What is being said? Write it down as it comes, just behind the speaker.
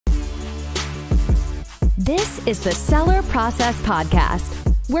This is the Seller Process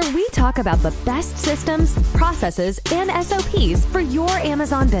Podcast, where we talk about the best systems, processes, and SOPs for your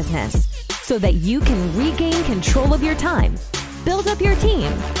Amazon business so that you can regain control of your time, build up your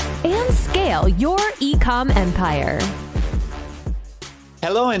team, and scale your e-com empire.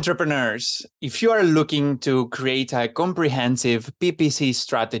 Hello, entrepreneurs. If you are looking to create a comprehensive PPC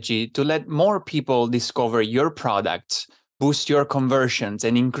strategy to let more people discover your products, boost your conversions,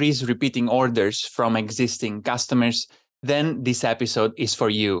 and increase repeating orders from existing customers, then this episode is for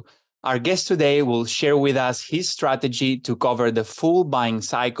you. Our guest today will share with us his strategy to cover the full buying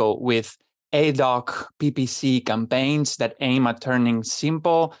cycle with ad hoc PPC campaigns that aim at turning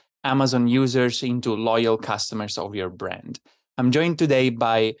simple Amazon users into loyal customers of your brand. I'm joined today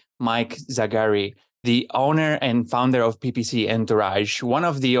by Mike Zagare, the owner and founder of PPC Entourage, one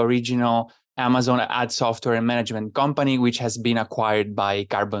of the original Amazon ad software and management company, which has been acquired by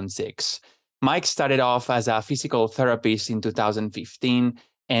Carbon6. Mike started off as a physical therapist in 2015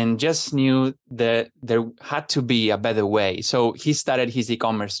 and just knew that there had to be a better way. So he started his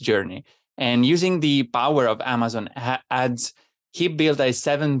e-commerce journey. And using the power of Amazon ads, he built a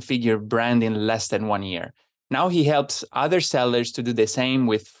 7-figure brand in less than 1 year. Now he helps other sellers to do the same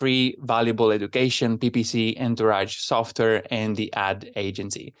with free, valuable education, PPC, Entourage software, and the ad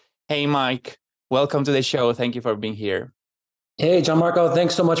agency. Hey, Mike, welcome to the show. Thank you for being here. Hey, Gianmarco,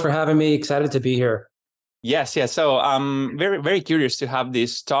 thanks so much for having me. Excited to be here. Yes. So I'm very curious to have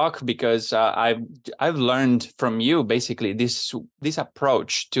this talk because I've learned from you basically this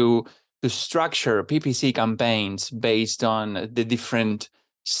approach to structure PPC campaigns based on the different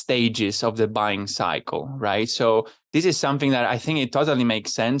stages of the buying cycle, right? So this is something that I think it totally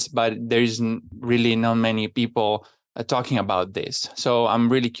makes sense, but there's really not many people talking about this. So I'm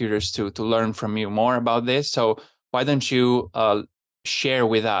really curious to learn from you more about this. So why don't you share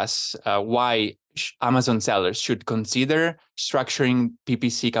with us why Amazon sellers should consider structuring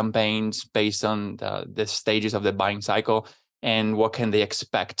PPC campaigns based on the stages of the buying cycle, and what can they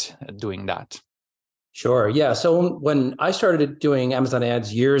expect doing that? Sure. Yeah. So when I started doing Amazon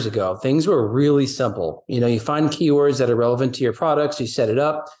ads years ago, things were really simple. You find keywords that are relevant to your products, you set it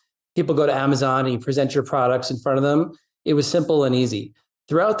up. People go to Amazon and you present your products in front of them. It was simple and easy.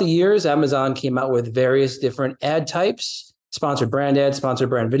 Throughout the years, Amazon came out with various different ad types, sponsored brand ad, sponsored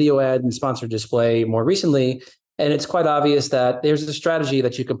brand video ad, and sponsored display more recently. And it's quite obvious that there's a strategy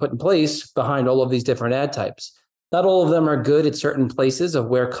that you can put in place behind all of these different ad types. Not all of them are good at certain places of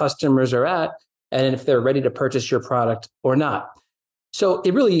where customers are at and if they're ready to purchase your product or not. So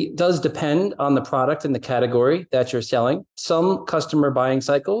it really does depend on the product and the category that you're selling. Some customer buying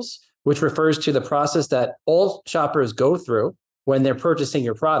cycles, which refers to the process that all shoppers go through when they're purchasing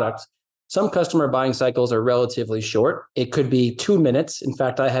your product. Some customer buying cycles are relatively short. It could be 2 minutes. In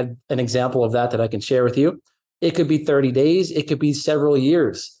fact, I had an example of that I can share with you. It could be 30 days. It could be several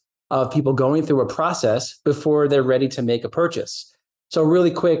years of people going through a process before they're ready to make a purchase. So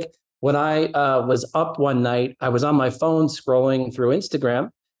really quick, when I was up one night, I was on my phone scrolling through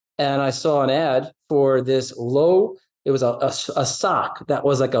Instagram, and I saw an ad for this it was a sock that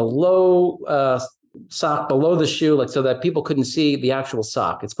was like a low sock below the shoe, like so that people couldn't see the actual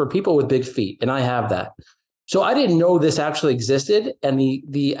sock. It's for people with big feet, and I have that. So I didn't know this actually existed, and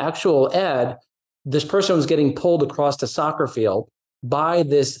the actual ad, this person was getting pulled across the soccer field by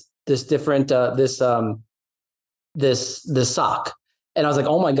this sock. And I was like,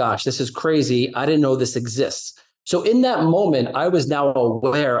 oh my gosh, this is crazy. I didn't know this exists. So in that moment, I was now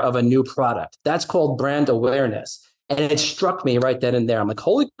aware of a new product. That's called brand awareness. And it struck me right then and there. I'm like,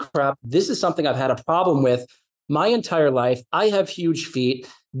 holy crap, this is something I've had a problem with my entire life. I have huge feet.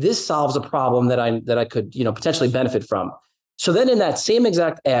 This solves a problem that I could, potentially benefit from. So then in that same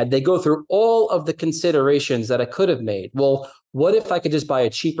exact ad, they go through all of the considerations that I could have made. Well, what if I could just buy a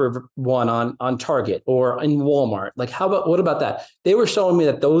cheaper one on Target or in Walmart? Like, what about that? They were showing me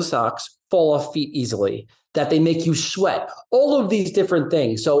that those socks fall off feet easily, that they make you sweat, all of these different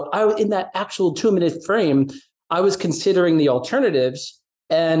things. So in that actual 2-minute frame, I was considering the alternatives,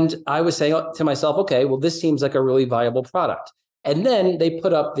 and I was saying to myself, okay, well, this seems like a really viable product. And then they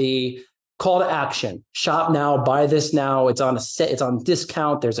put up the call to action, shop now, buy this now. It's on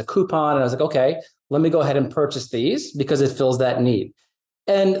discount. There's a coupon. And I was like, okay, let me go ahead and purchase these because it fills that need.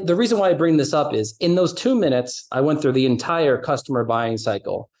 And the reason why I bring this up is in those 2 minutes, I went through the entire customer buying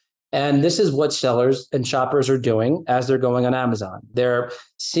cycle. And this is what sellers and shoppers are doing as they're going on Amazon. They're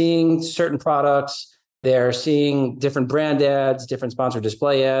seeing certain products. They're seeing different brand ads, different sponsored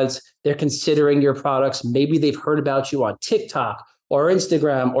display ads. They're considering your products. Maybe they've heard about you on TikTok or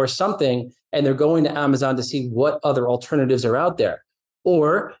Instagram or something, and they're going to Amazon to see what other alternatives are out there.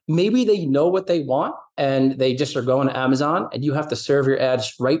 Or maybe they know what they want and they just are going to Amazon, and you have to serve your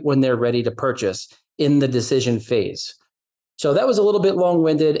ads right when they're ready to purchase in the decision phase. So that was a little bit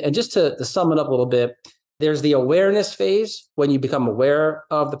long-winded. And just to sum it up a little bit, there's the awareness phase when you become aware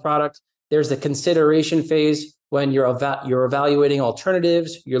of the product. There's the consideration phase when you're evaluating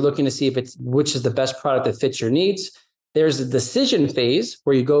alternatives. You're looking to see which is the best product that fits your needs. There's the decision phase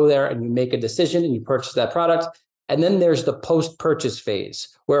where you go there and you make a decision and you purchase that product. And then there's the post-purchase phase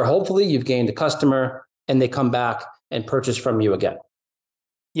where hopefully you've gained a customer and they come back and purchase from you again.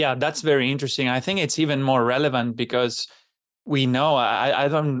 Yeah, that's very interesting. I think it's even more relevant because we know, I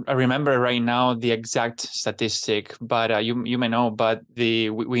don't remember right now the exact statistic, but you may know, but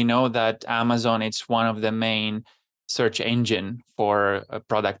we know that Amazon, it's one of the main search engine for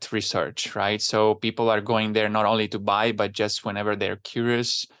product research, right? So people are going there not only to buy, but just whenever they're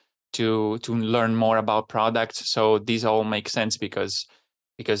curious to learn more about products. So these all make sense because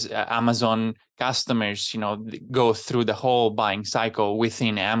Amazon customers, go through the whole buying cycle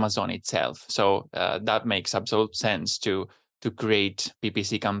within Amazon itself. So that makes absolute sense to create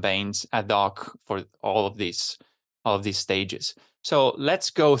PPC campaigns ad hoc for all of these stages. So let's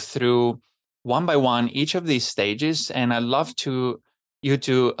go through one by one each of these stages, and I'd love you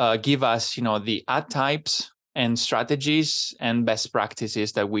to give us, the ad types and strategies and best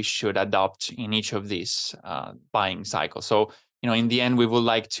practices that we should adopt in each of these buying cycles. So, in the end, we would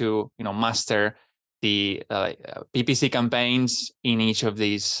like to, master the PPC campaigns in each of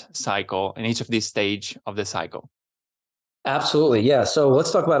these stage of the cycle. Absolutely. Yeah. So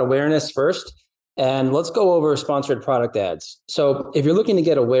let's talk about awareness first, and let's go over sponsored product ads. So if you're looking to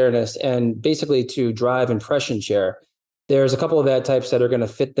get awareness and basically to drive impression share, there's a couple of ad types that are going to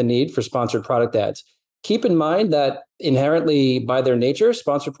fit the need for sponsored product ads. Keep in mind that inherently by their nature,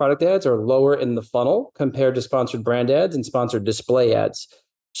 sponsored product ads are lower in the funnel compared to sponsored brand ads and sponsored display ads.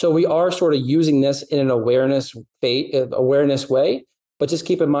 So we are sort of using this in an awareness way, but just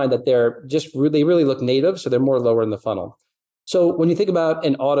keep in mind that they're just really look native. So they're more lower in the funnel. So when you think about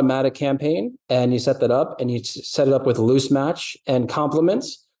an automatic campaign and you set that up and you set it up with loose match and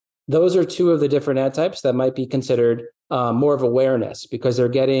compliments, those are two of the different ad types that might be considered more of awareness because they're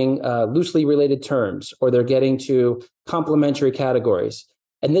getting loosely related terms or they're getting to complementary categories.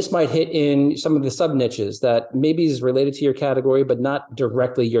 And this might hit in some of the sub niches that maybe is related to your category, but not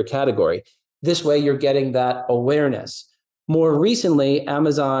directly your category. This way you're getting that awareness. More recently,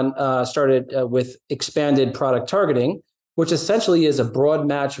 Amazon started with expanded product targeting, which essentially is a broad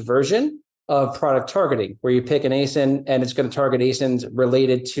match version of product targeting, where you pick an ASIN and it's going to target ASINs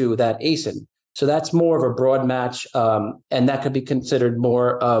related to that ASIN. So that's more of a broad match, and that could be considered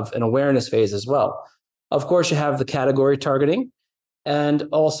more of an awareness phase as well. Of course, you have the category targeting, and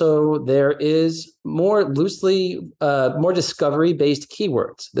also there is more discovery-based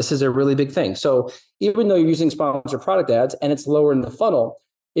keywords. This is a really big thing. So even though you're using sponsored product ads and it's lower in the funnel,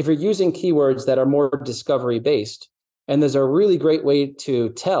 if you're using keywords that are more discovery-based, and there's a really great way to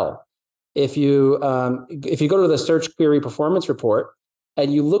tell. If you go to the search query performance report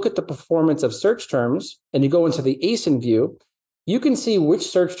and you look at the performance of search terms and you go into the ASIN view, you can see which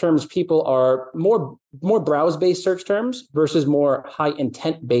search terms people are more browse-based search terms versus more high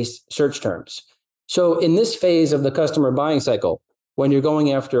intent-based search terms. So in this phase of the customer buying cycle, when you're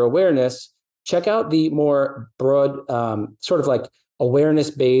going after awareness, check out the more broad, sort of like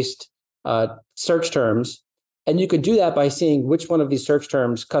awareness-based search terms. And you could do that by seeing which one of these search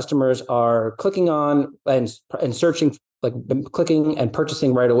terms customers are clicking on and searching, like clicking and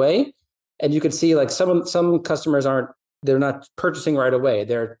purchasing right away. And you could see like some customers they're not purchasing right away.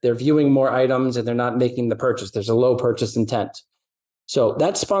 They're viewing more items and they're not making the purchase. There's a low purchase intent. So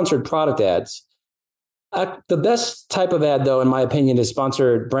that's sponsored product ads. The best type of ad, though, in my opinion, is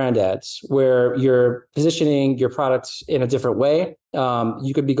sponsored brand ads, where you're positioning your products in a different way.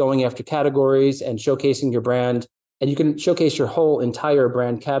 You could be going after categories and showcasing your brand, and you can showcase your whole entire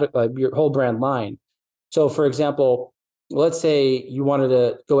brand your whole brand line. So, for example, let's say you wanted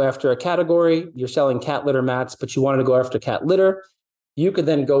to go after a category. You're selling cat litter mats, but you wanted to go after cat litter. You could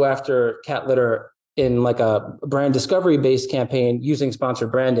then go after cat litter in like a brand discovery-based campaign using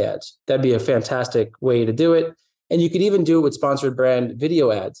sponsored brand ads. That'd be a fantastic way to do it. And you could even do it with sponsored brand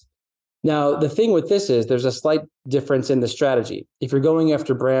video ads. Now, the thing with this is there's a slight difference in the strategy. If you're going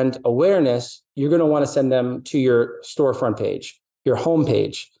after brand awareness, you're going to want to send them to your storefront page, your home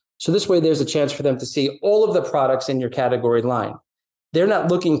page. So this way, there's a chance for them to see all of the products in your category line. They're not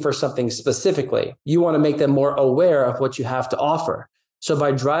looking for something specifically. You want to make them more aware of what you have to offer. So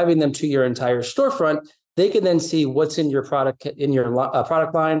by driving them to your entire storefront, they can then see what's in your product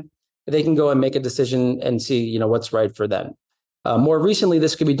line. They can go and make a decision and see, what's right for them. More recently,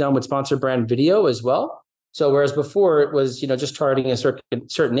 this could be done with sponsored brand video as well. So whereas before it was, just targeting a certain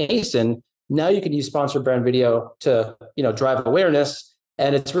ASIN, now you can use sponsored brand video to, drive awareness.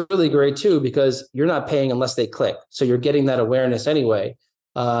 And it's really great too, because you're not paying unless they click. So you're getting that awareness anyway,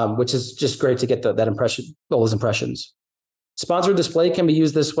 which is just great to get that impression, those impressions. Sponsored display can be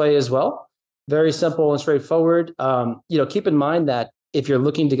used this way as well. Very simple and straightforward. Keep in mind that if you're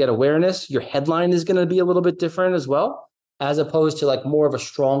looking to get awareness, your headline is going to be a little bit different as well, as opposed to like more of a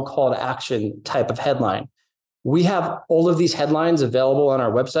strong call to action type of headline. We have all of these headlines available on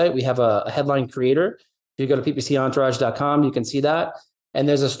our website. We have a headline creator. If you go to ppcentourage.com, you can see that. And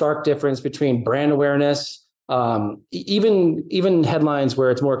there's a stark difference between brand awareness, even headlines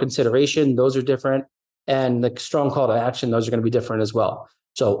where it's more consideration, those are different. And the strong call to action, those are going to be different as well.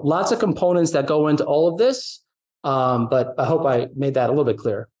 So lots of components that go into all of this. But I hope I made that a little bit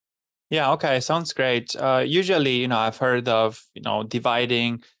clear. Yeah, okay, sounds great. Usually, I've heard of,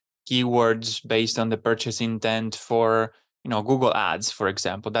 dividing keywords based on the purchase intent for, Google Ads, for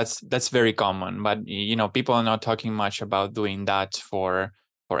example. That's very common, but people are not talking much about doing that for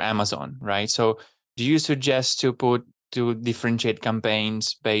Amazon, right? So do you suggest to differentiate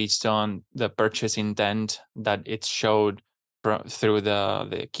campaigns based on the purchase intent that it's showed through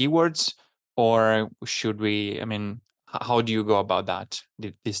the keywords, or should we, how do you go about that,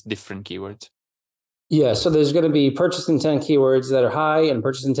 these different keywords? Yeah, so there's going to be purchase intent keywords that are high and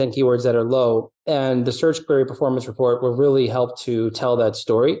purchase intent keywords that are low. And the search query performance report will really help to tell that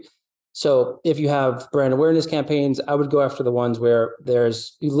story. So if you have brand awareness campaigns, I would go after the ones where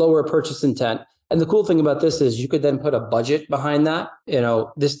there's lower purchase intent. And the cool thing about this is you could then put a budget behind that.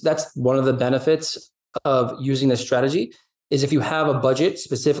 That's one of the benefits of using this strategy is if you have a budget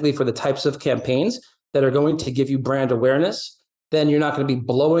specifically for the types of campaigns that are going to give you brand awareness, then you're not going to be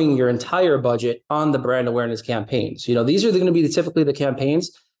blowing your entire budget on the brand awareness campaigns. These are going to be typically the campaigns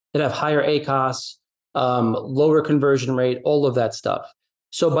that have higher ACOS, lower conversion rate, all of that stuff.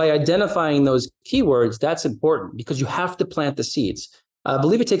 So by identifying those keywords, that's important because you have to plant the seeds. I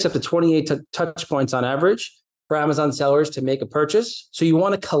believe it takes up to 28 touch points on average for Amazon sellers to make a purchase. So you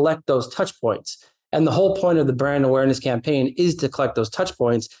want to collect those touch points. And the whole point of the brand awareness campaign is to collect those touch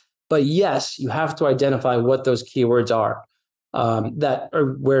points. But yes, you have to identify what those keywords are. That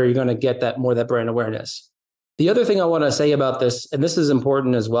are where you're going to get that brand awareness. The other thing I want to say about this, and this is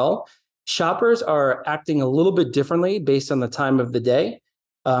important as well, shoppers are acting a little bit differently based on the time of the day.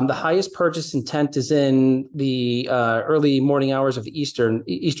 The highest purchase intent is in the early morning hours of the Eastern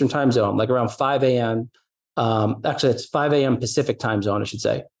time zone, like around 5 a.m. Actually, it's 5 a.m. Pacific time zone, I should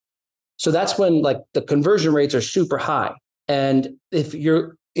say. So that's when like the conversion rates are super high. And if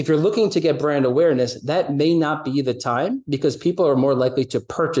you're looking to get brand awareness, that may not be the time because people are more likely to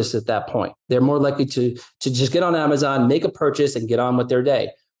purchase at that point. They're more likely to just get on Amazon, make a purchase, and get on with their day.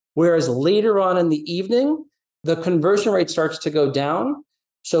 Whereas later on in the evening, the conversion rate starts to go down.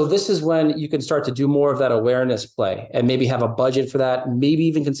 So this is when you can start to do more of that awareness play and maybe have a budget for that, maybe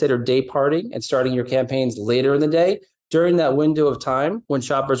even consider day parting and starting your campaigns later in the day during that window of time when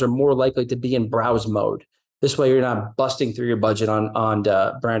shoppers are more likely to be in browse mode. This way, you're not busting through your budget on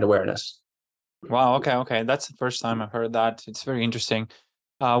brand awareness. Wow. Okay. That's the first time I've heard that. It's very interesting.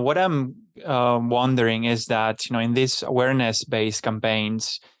 What I'm wondering is that, in these awareness-based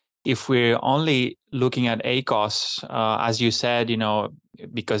campaigns, if we're only looking at ACOS, as you said,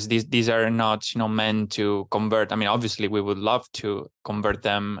 because these are not, meant to convert. Obviously, we would love to convert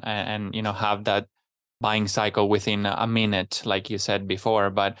them and have that buying cycle within a minute, like you said before,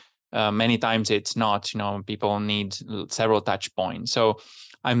 but many times it's not. People need several touch points. So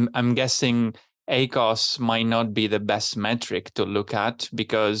I'm guessing ACOS might not be the best metric to look at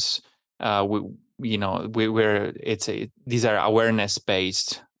because these are awareness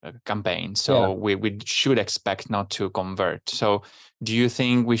based campaigns. So we should expect not to convert. So do you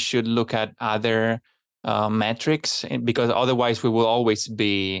think we should look at other metrics, because otherwise we will always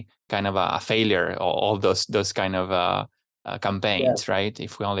be kind of a failure, all those kind of campaigns, right?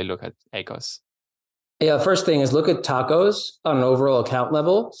 If we only look at ACOS. Yeah, the first thing is look at tacos on an overall account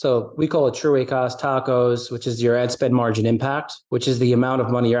level. So we call it true ACOS tacos, which is your ad spend margin impact, which is the amount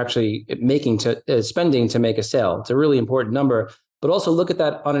of money you're actually spending to make a sale. It's a really important number, but also look at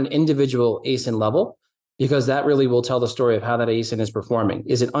that on an individual ASIN level, because that really will tell the story of how that ASIN is performing.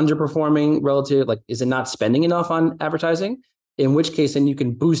 Is it underperforming relative? Like, is it not spending enough on advertising? In which case, then you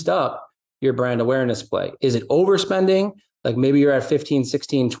can boost up your brand awareness play. Is it overspending? Like maybe you're at 15,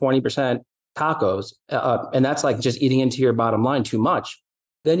 16, 20% tacos, and that's like just eating into your bottom line too much.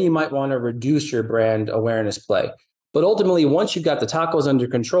 Then you might want to reduce your brand awareness play. But ultimately, once you've got the tacos under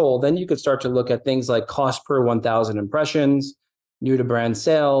control, then you could start to look at things like cost per 1,000 impressions. new to brand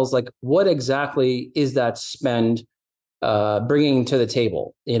sales? Like, what exactly is that spend bringing to the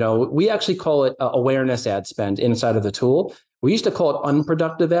table? We actually call it awareness ad spend inside of the tool. We used to call it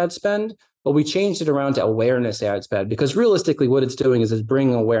unproductive ad spend, but we changed it around to awareness ad spend because realistically what it's doing is it's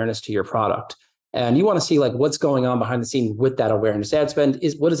bringing awareness to your product. And you want to see like what's going on behind the scene with that awareness ad spend.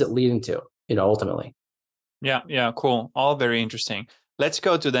 What is it leading to, ultimately? Yeah, cool. All very interesting. Let's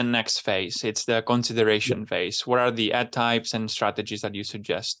go to the next phase. It's the consideration phase. What are the ad types and strategies that you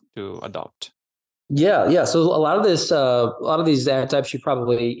suggest to adopt? Yeah. So a lot of these ad types, you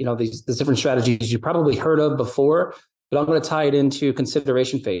probably, these different strategies you probably heard of before, but I'm going to tie it into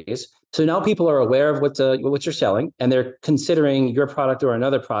consideration phase. So now people are aware of what you're selling, and they're considering your product or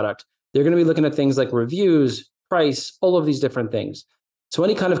another product. They're going to be looking at things like reviews, price, all of these different things. So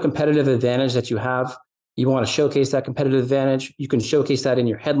any kind of competitive advantage that you have, you want to showcase that competitive advantage. You can showcase that in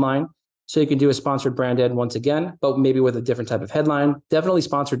your headline. So you can do a sponsored brand ad once again, but maybe with a different type of headline. Definitely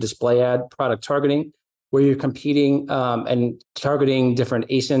sponsored display ad, product targeting, where you're competing and targeting different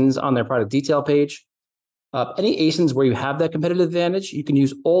ASINs on their product detail page. Any ASINs where you have that competitive advantage, you can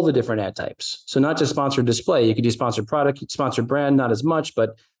use all the different ad types. So not just sponsored display, you could do sponsored product, sponsored brand, not as much,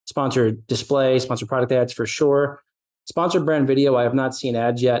 but sponsored display, sponsored product ads for sure. Sponsored brand video, I have not seen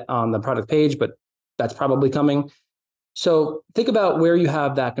ads yet on the product page, but that's probably coming. So think about where you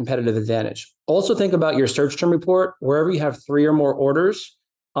have that competitive advantage. Also think about your search term report. Wherever you have 3 or more orders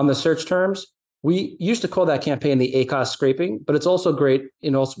on the search terms, we used to call that campaign the ACOS scraping, but it's also great.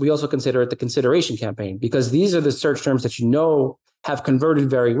 We also consider it the consideration campaign because these are the search terms that have converted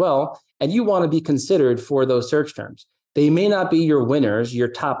very well, and you want to be considered for those search terms. They may not be your winners, your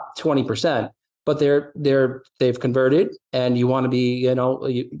top 20%, but they've converted, and you want to be,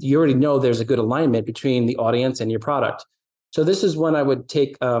 you already know there's a good alignment between the audience and your product. So this is when I would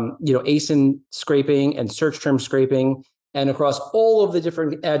take, ASIN scraping and search term scraping, and across all of the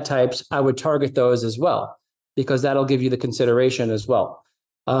different ad types, I would target those as well, because that'll give you the consideration as well.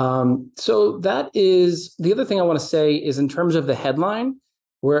 So that is the other thing I want to say is in terms of the headline,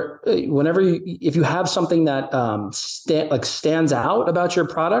 where if you have something that stands out about your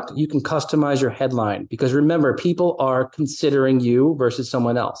product, you can customize your headline, because remember, people are considering you versus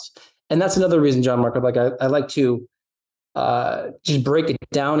someone else. And that's another reason, Gianmarco, I like to just break it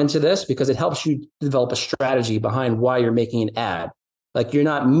down into this, because it helps you develop a strategy behind why you're making an ad. Like, you're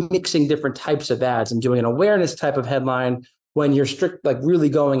not mixing different types of ads and doing an awareness type of headline when you're really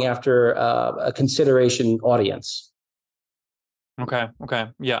going after a consideration audience. Okay.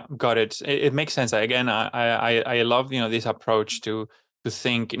 Yeah, got it. It makes sense. Again, I love, this approach to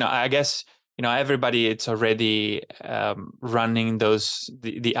think, I guess, everybody, it's already running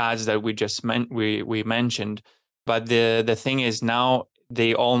the ads that we mentioned. But the thing is, now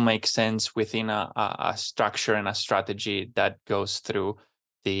they all make sense within a structure and a strategy that goes through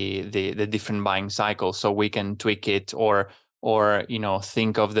the different buying cycles. So we can tweak it or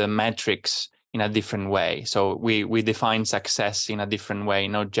think of the metrics in a different way. So we define success in a different way,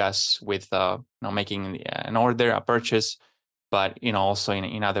 not just with making an order, a purchase, but also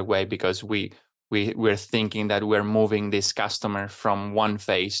in other way, because we're thinking that we're moving this customer from one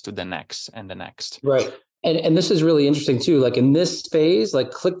phase to the next and the next. Right. And this is really interesting too. Like in this phase,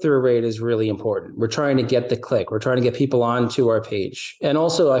 like click-through rate is really important. We're trying to get the click. We're trying to get people onto our page. And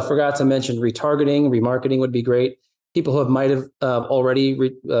also, I forgot to mention retargeting, remarketing would be great. People who might have already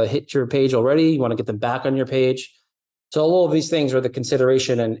hit your page already, you want to get them back on your page. So all of these things are the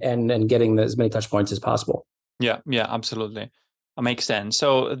consideration and getting as many touch points as possible. Yeah, absolutely. Makes sense.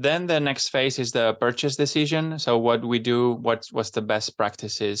 So then the next phase is the purchase decision. So what we do, what's the best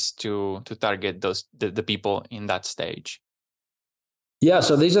practices to target the people in that stage? Yeah,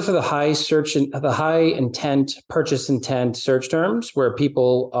 so these are for the high intent, purchase intent search terms, where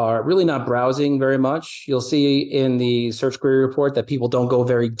people are really not browsing very much. You'll see in the search query report that people don't go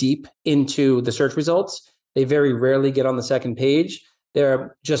very deep into the search results. They very rarely get on the second page.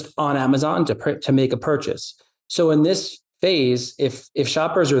 They're just on Amazon to make a purchase. So in this phase, if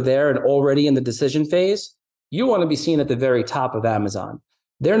shoppers are there and already in the decision phase, you want to be seen at the very top of Amazon.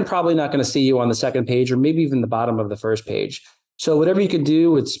 They're probably not going to see you on the second page or maybe even the bottom of the first page. So whatever you can do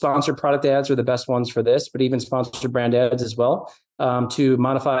with sponsored product ads are the best ones for this, but even sponsored brand ads as well, to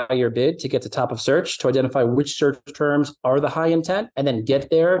modify your bid to get to top of search, to identify which search terms are the high intent, and then get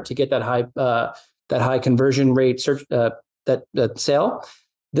there to get that high conversion rate search that sale.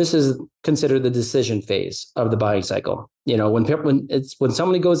 This is considered the decision phase of the buying cycle. When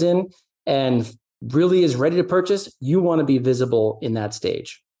somebody goes in and really is ready to purchase, you want to be visible in that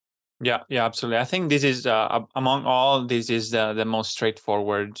stage. Yeah, absolutely. I think this is among all, this is the most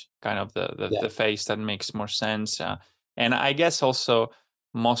straightforward kind of the phase that makes more sense. And I guess also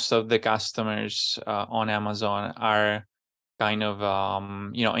most of the customers on Amazon are kind of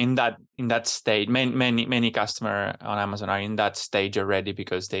in that stage. Many customer on Amazon are in that stage already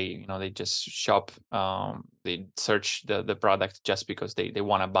because they just shop, they search the product just because they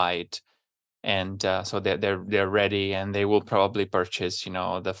want to buy it, and so they're ready, and they will probably purchase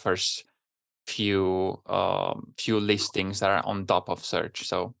the first few listings that are on top of search.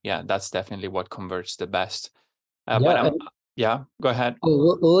 So yeah, that's definitely what converts the best. But Yeah. yeah, go ahead.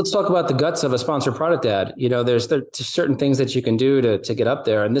 Well, let's talk about the guts of a sponsored product ad. There's certain things that you can do to get up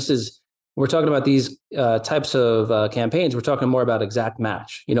there. And we're talking about these types of campaigns. We're talking more about exact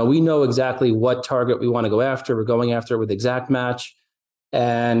match. We know exactly what target we want to go after. We're going after it with exact match,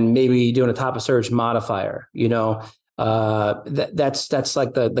 and maybe doing a top of search modifier. That's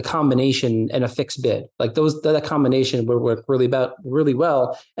like the combination and a fixed bid. Like that combination would work really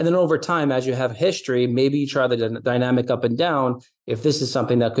well. And then over time, as you have history, maybe you try the dynamic up and down. If this is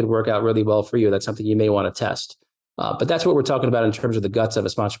something that could work out really well for you, that's something you may want to test. But that's what we're talking about in terms of the guts of a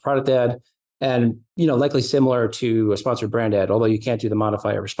sponsored product ad, and likely similar to a sponsored brand ad, although you can't do the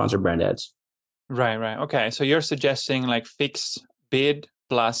modifier for sponsored brand ads. Right. Okay. So you're suggesting like fixed bid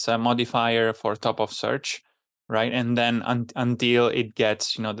plus a modifier for top of search, right? And then until it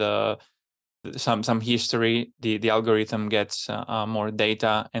gets some history, the algorithm gets more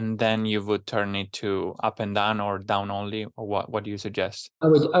data, and then you would turn it to up and down or down only, or what do you suggest?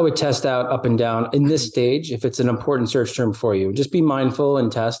 I would test out up and down in this stage if it's an important search term for you. Just be mindful and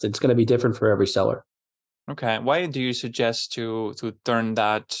test. It's going to be different for every seller. Okay. Why do you suggest to turn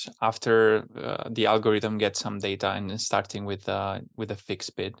that after the algorithm gets some data and starting with a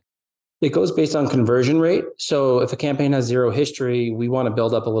fixed bid? It goes based on conversion rate. So if a campaign has zero history, we want to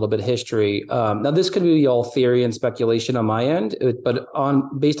build up a little bit of history. Now, this could be all theory and speculation on my end, but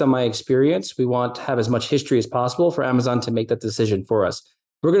based on my experience, we want to have as much history as possible for Amazon to make that decision for us.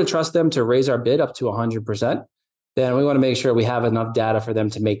 We're going to trust them to raise our bid up to 100%. Then we want to make sure we have enough data for them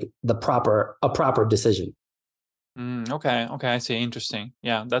to make a proper decision. Okay, I see. Interesting.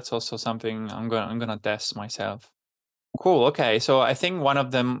 Yeah, that's also something I'm gonna test myself. Cool. Okay. So I think one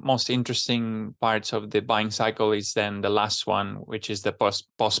of the most interesting parts of the buying cycle is then the last one, which is the post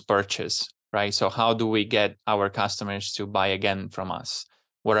purchase, right? So how do we get our customers to buy again from us?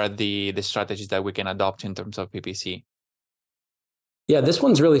 What are the strategies that we can adopt in terms of PPC? Yeah, this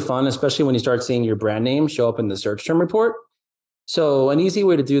one's really fun, especially when you start seeing your brand name show up in the search term report. So an easy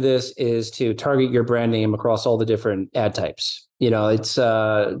way to do this is to target your brand name across all the different ad types. It's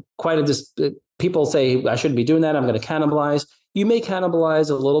people say I shouldn't be doing that. I'm going to cannibalize. You may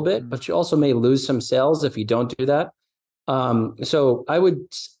cannibalize a little bit, but you also may lose some sales if you don't do that. So I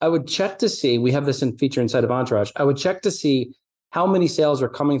would check to see, we have this feature inside of Entourage. I would check to see how many sales are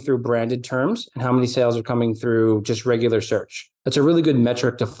coming through branded terms and how many sales are coming through just regular search. That's a really good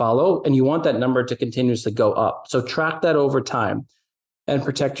metric to follow, and you want that number to continuously go up. So track that over time and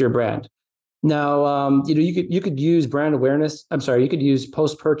protect your brand. Now, you could use brand awareness. I'm sorry, you could use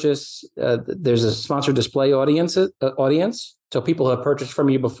post-purchase. There's a sponsored display audience. So people who have purchased from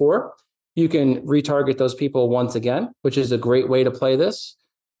you before, you can retarget those people once again, which is a great way to play this.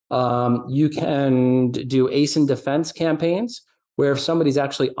 You can do ASIN defense campaigns, where if somebody's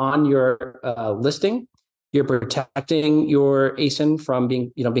actually on your listing, you're protecting your ASIN from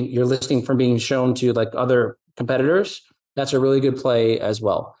being your listing from being shown to like other competitors. That's a really good play as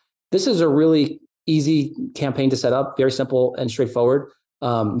well. This is a really easy campaign to set up, very simple and straightforward.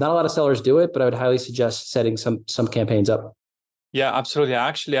 Not a lot of sellers do it, but I would highly suggest setting some campaigns up. Yeah, absolutely.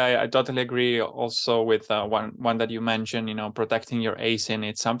 Actually, I totally agree also with one that you mentioned, protecting your ASIN.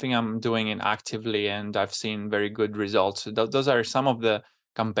 It's something I'm doing it actively, and I've seen very good results. Those are some of the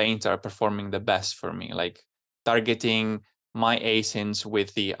campaigns that are performing the best for me, like targeting my ASINs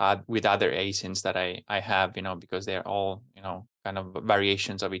with other ASINs that I have, because they're all, kind of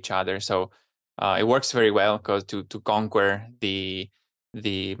variations of each other. So it works very well because to conquer the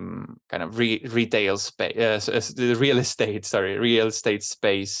kind of retail space, the real estate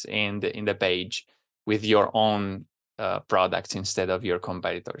space in the page with your own products instead of your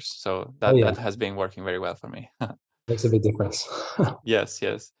competitors. So that has been working very well for me. Makes a big difference. Yes.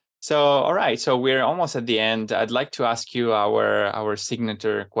 So, all right. So we're almost at the end. I'd like to ask you our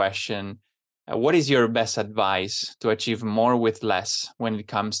signature question. What is your best advice to achieve more with less when it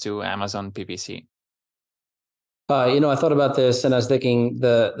comes to Amazon PPC? I thought about this and I was thinking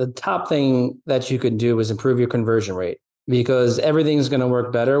the top thing that you could do is improve your conversion rate, because everything's going to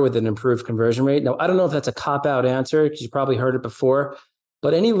work better with an improved conversion rate. Now, I don't know if that's a cop-out answer because you probably heard it before,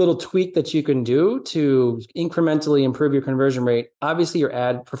 but any little tweak that you can do to incrementally improve your conversion rate, obviously your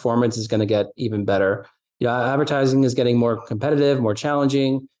ad performance is going to get even better. Yeah, advertising is getting more competitive, more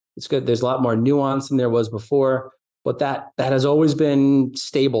challenging. It's good. There's a lot more nuance than there was before, but that has always been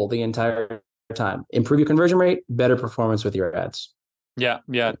stable the entire time. Improve your conversion rate, better performance with your ads. Yeah,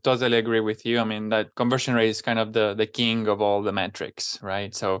 totally agree with you. I mean, that conversion rate is kind of the king of all the metrics,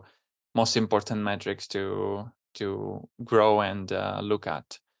 right? So most important metrics to grow and look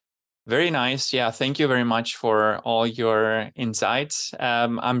at. Very nice. Yeah, thank you very much for all your insights.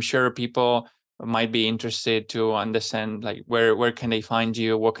 I'm sure people might be interested to understand like where can they find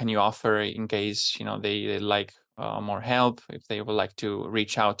you, what can you offer in case they like more help, if they would like to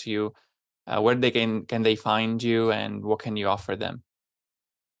reach out to you, where they can they find you and what can you offer them?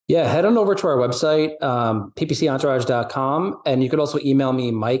 Yeah, head on over to our website, ppcentourage.com. And you could also email me,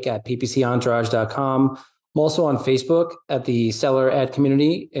 Mike at ppcentourage.com. I'm also on Facebook at the Seller Ad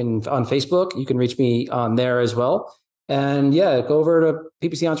Community and on Facebook. You can reach me on there as well. And yeah, go over to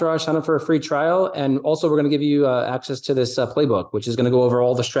PPC Entourage, sign up for a free trial. And also, we're going to give you access to this playbook, which is going to go over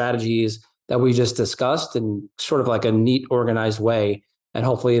all the strategies that we just discussed in sort of like a neat, organized way. And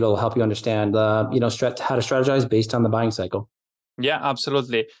hopefully it'll help you understand, how to strategize based on the buying cycle. Yeah,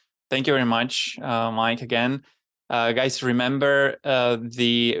 absolutely. Thank you very much, Mike, again. Guys, remember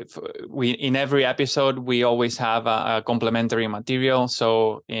we in every episode we always have a complimentary material.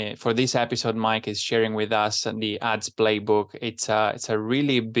 So for this episode, Mike is sharing with us the ads playbook. It's a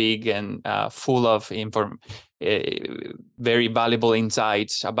really big and full of very valuable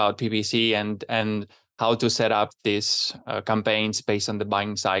insights about PPC and how to set up these campaigns based on the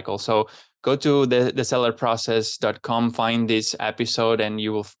buying cycle. So go to thesellerprocess.com, find this episode, and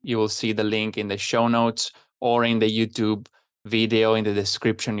you will see the link in the show notes or in the YouTube video. In the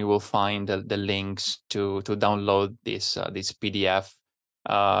description, you will find the links to download this PDF.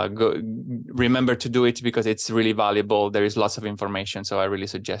 Remember to do it because it's really valuable. There is lots of information, so I really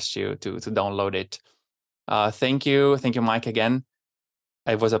suggest you to download it. Thank you, Mike, again.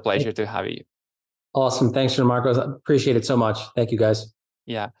 It was a pleasure to have you. Awesome. Thanks, Gianmarco. Appreciate it so much. Thank you, guys.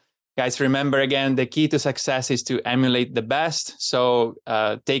 Yeah. Guys, remember again, the key to success is to emulate the best. So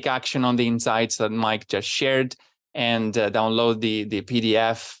take action on the insights that Mike just shared and download the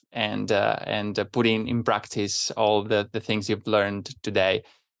PDF and put in practice all the things you've learned today.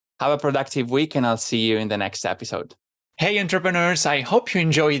 Have a productive week, and I'll see you in the next episode. Hey, entrepreneurs, I hope you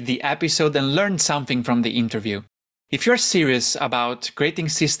enjoyed the episode and learned something from the interview. If you're serious about creating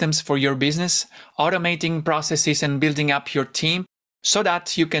systems for your business, automating processes and building up your team so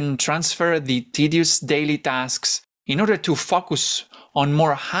that you can transfer the tedious daily tasks in order to focus on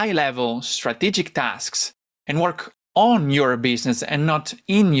more high-level strategic tasks and work on your business and not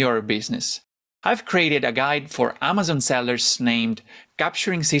in your business, I've created a guide for Amazon sellers named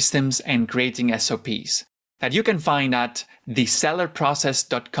Capturing Systems and Creating SOPs that you can find at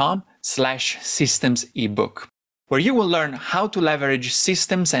thesellerprocess.com/systems ebook, where you will learn how to leverage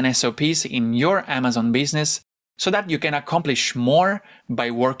systems and SOPs in your Amazon business so that you can accomplish more by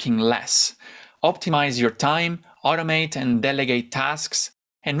working less, optimize your time, automate and delegate tasks,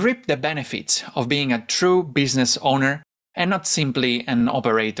 and reap the benefits of being a true business owner and not simply an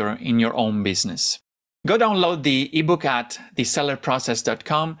operator in your own business. Go download the ebook at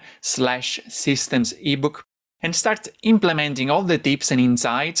thesellerprocess.com/systems ebook and start implementing all the tips and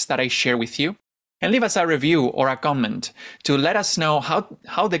insights that I share with you. And leave us a review or a comment to let us know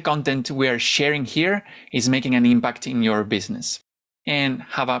how the content we are sharing here is making an impact in your business. And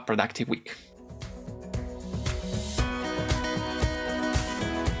have a productive week.